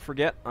that I don't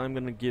forget, I'm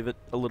going to give it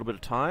a little bit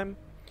of time.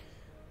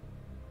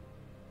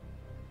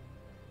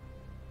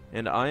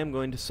 And I am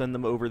going to send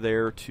them over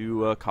there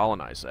to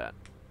colonize that.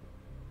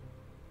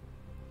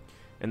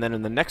 And then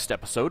in the next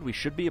episode, we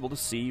should be able to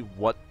see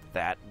what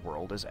that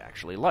world is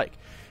actually like.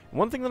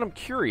 One thing that I'm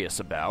curious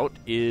about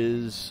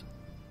is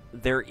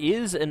there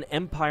is an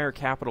Empire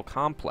capital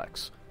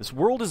complex. This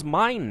world is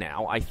mine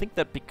now. I think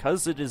that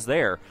because it is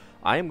there,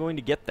 I am going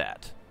to get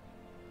that.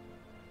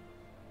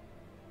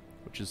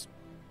 Which is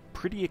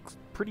pretty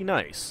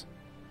nice.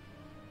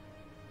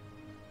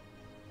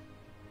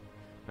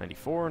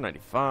 94,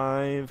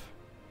 95.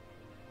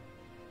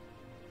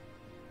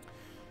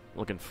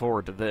 Looking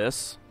forward to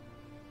this.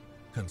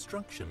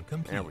 Construction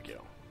complete. There we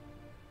go.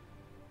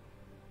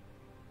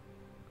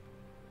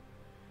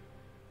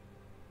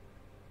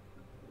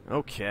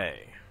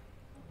 Okay.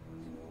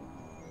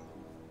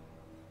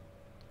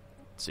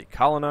 Let's see.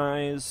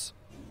 Colonize.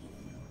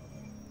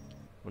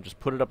 We'll just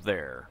put it up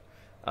there.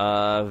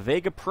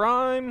 Vega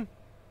Prime?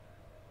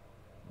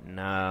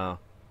 No.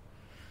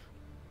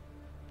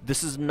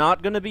 This is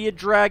not going to be a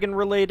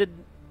dragon-related...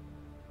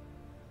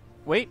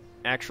 Wait,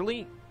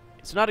 actually,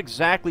 it's not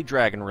exactly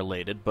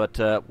dragon-related, but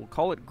we'll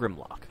call it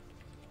Grimlock.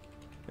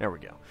 There we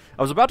go.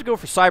 I was about to go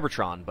for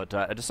Cybertron, but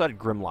I decided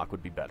Grimlock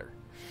would be better.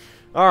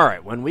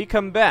 Alright, when we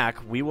come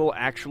back, we will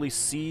actually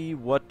see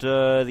what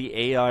the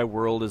AI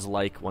world is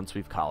like once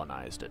we've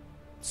colonized it.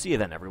 See you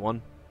then,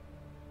 everyone.